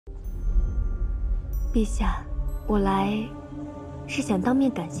陛下，我来是想当面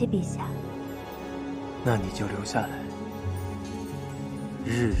感谢陛下。那你就留下来，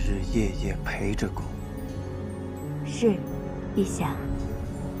日日夜夜陪着公。是，陛下。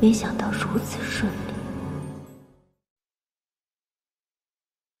没想到如此顺利。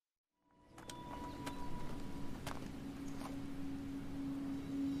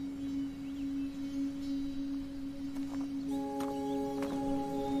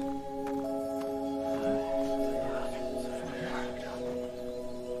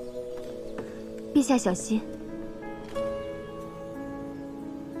陛下小心！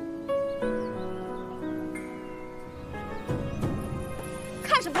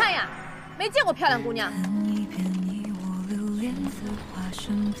看什么看呀？没见过漂亮姑娘。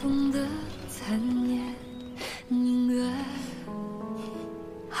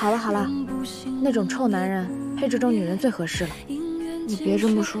好了好了，那种臭男人配这种女人最合适了。你别这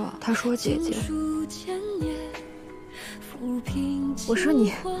么说，她是我姐姐。我说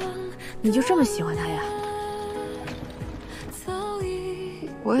你就这么喜欢她呀？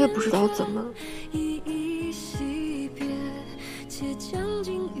我也不知道怎么。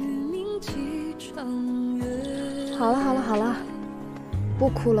好了好了好了，不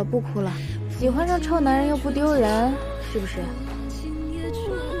哭了不哭了，喜欢上臭男人又不丢人，是不是？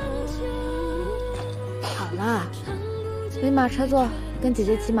好啦，回马车坐，跟姐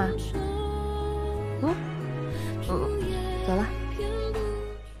姐骑马。走了。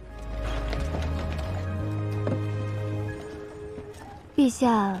陛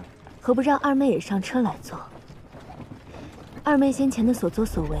下何不让二妹也上车来坐？二妹先前的所作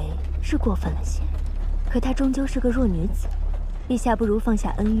所为是过分了些，可她终究是个弱女子，陛下不如放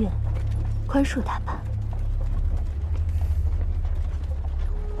下恩怨，宽恕她吧。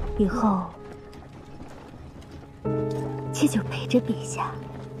以后妾就陪着陛下，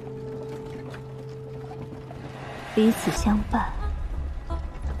彼此相伴，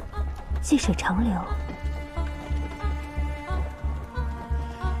细水长流。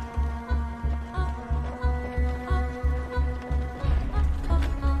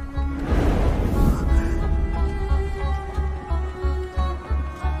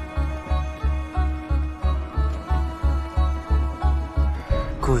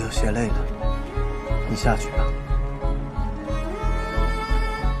姑有些累了，你下去吧。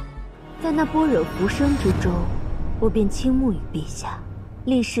在那般若浮生之中，我便倾慕于陛下，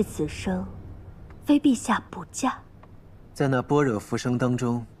立誓此生非陛下不嫁。在那般若浮生当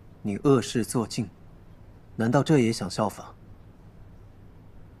中，你恶事做尽，难道这也想效仿？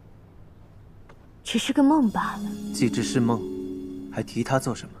只是个梦罢了。既知是梦，还提它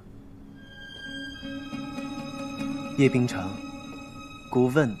做什么？叶冰长，姑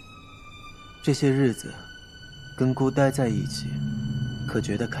问，这些日子跟姑待在一起，可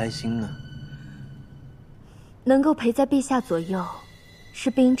觉得开心呢？能够陪在陛下左右，是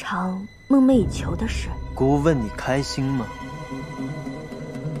冰长梦寐以求的事。姑问你开心吗？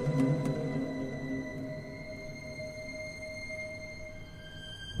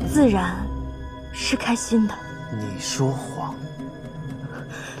自然是开心的。你说谎。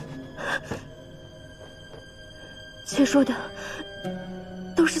妾说的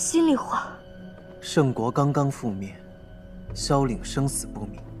都是心里话。圣国刚刚覆灭，萧岭生死不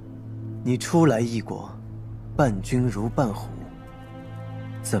明，你初来异国，伴君如伴虎，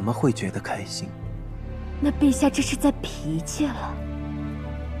怎么会觉得开心？那陛下这是在脾气了。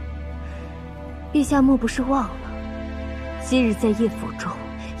陛下莫不是忘了，昔日在叶府中，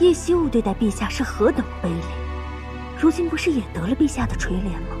叶惜雾对待陛下是何等卑劣，如今不是也得了陛下的垂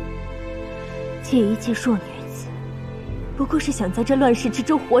怜吗？妾一介弱女子，不过是想在这乱世之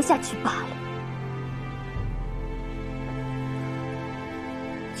中活下去罢了。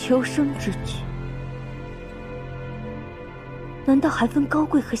求生之举，难道还分高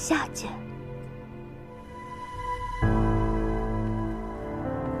贵和下贱？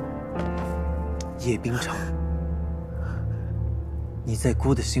叶冰长，你在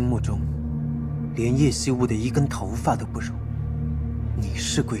姑的心目中，连叶惜雾的一根头发都不如。你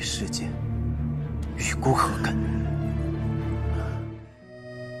是贵世间，与姑何干？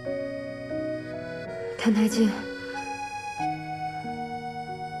澹台烬，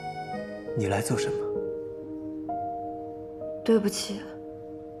你来做什么？对不起。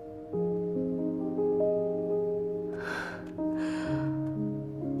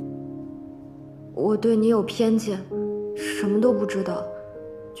我对你有偏见，什么都不知道，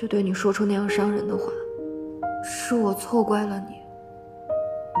就对你说出那样伤人的话，是我错怪了你，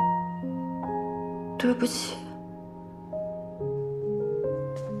对不起。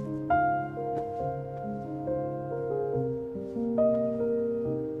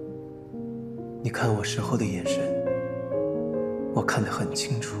你看我时候的眼神，我看得很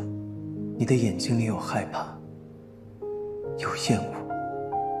清楚。你的眼睛里有害怕，有厌恶，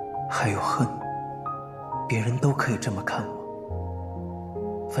还有恨。别人都可以这么看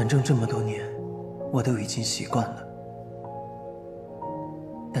我，反正这么多年，我都已经习惯了。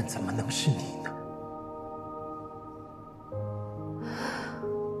但怎么能是你呢？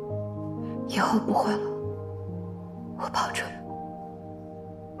以后不会了，我保证。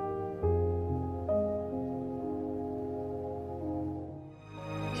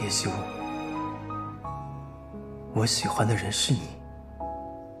叶修，我喜欢的人是你，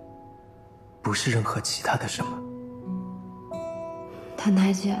不是任何其他的什么。谭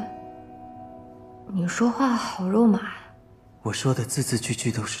台姐，你说话好肉麻呀。我说的字字句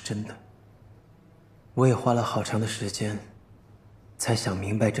句都是真的。我也花了好长的时间，才想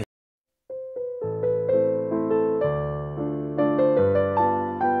明白这。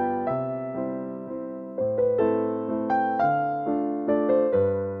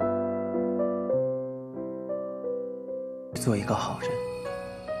做一个好人，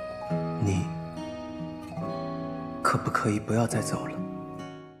你可不可以不要再走了？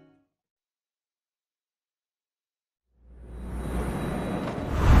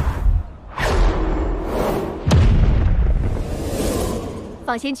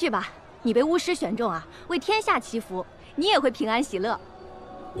放心去吧，你被巫师选中啊，为天下祈福，你也会平安喜乐。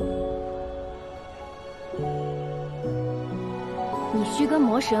你需跟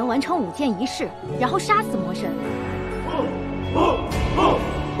魔神完成5件仪式，然后杀死魔神。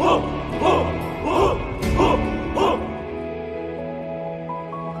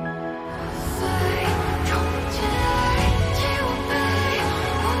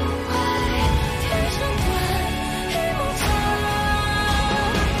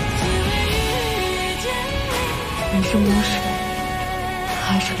你是魔神，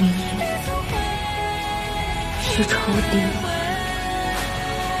还是灵魂？是仇敌，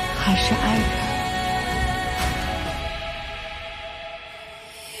还是爱人？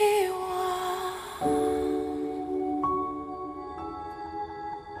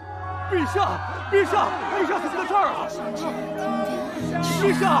陛下，陛下，陛下怎么在这儿啊？陛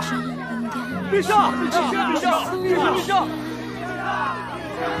下，陛下，陛下，陛下，陛下！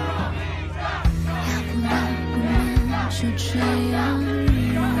就这样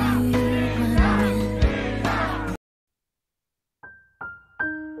日万年。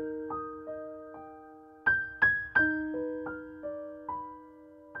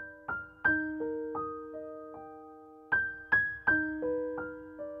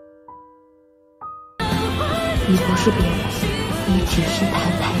你不是别人，你只是谭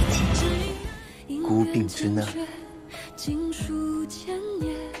台姐。孤病之难，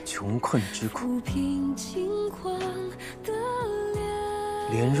穷困之苦，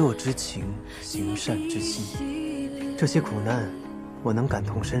怜弱之情，行善之心，这些苦难我能感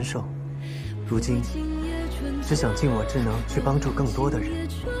同身受。如今只想尽我之能去帮助更多的人。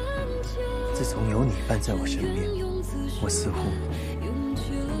自从有你伴在我身边，我似乎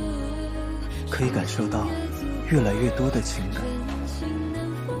可以感受到越来越多的情感。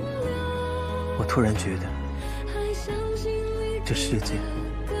我突然觉得，这世界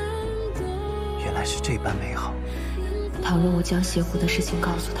原来是这般美好。倘若我将邪乎的事情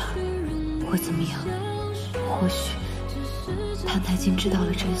告诉他，会怎么样？或许谭台烬知道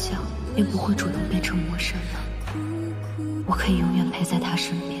了真相，便不会主动变成魔神了。我可以永远陪在他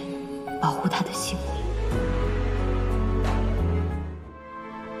身边，保护他的性命。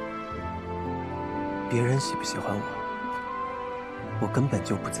别人喜不喜欢我，我根本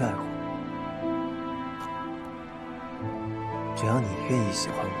就不在乎。只要你愿意喜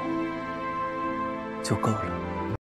欢我，就够了。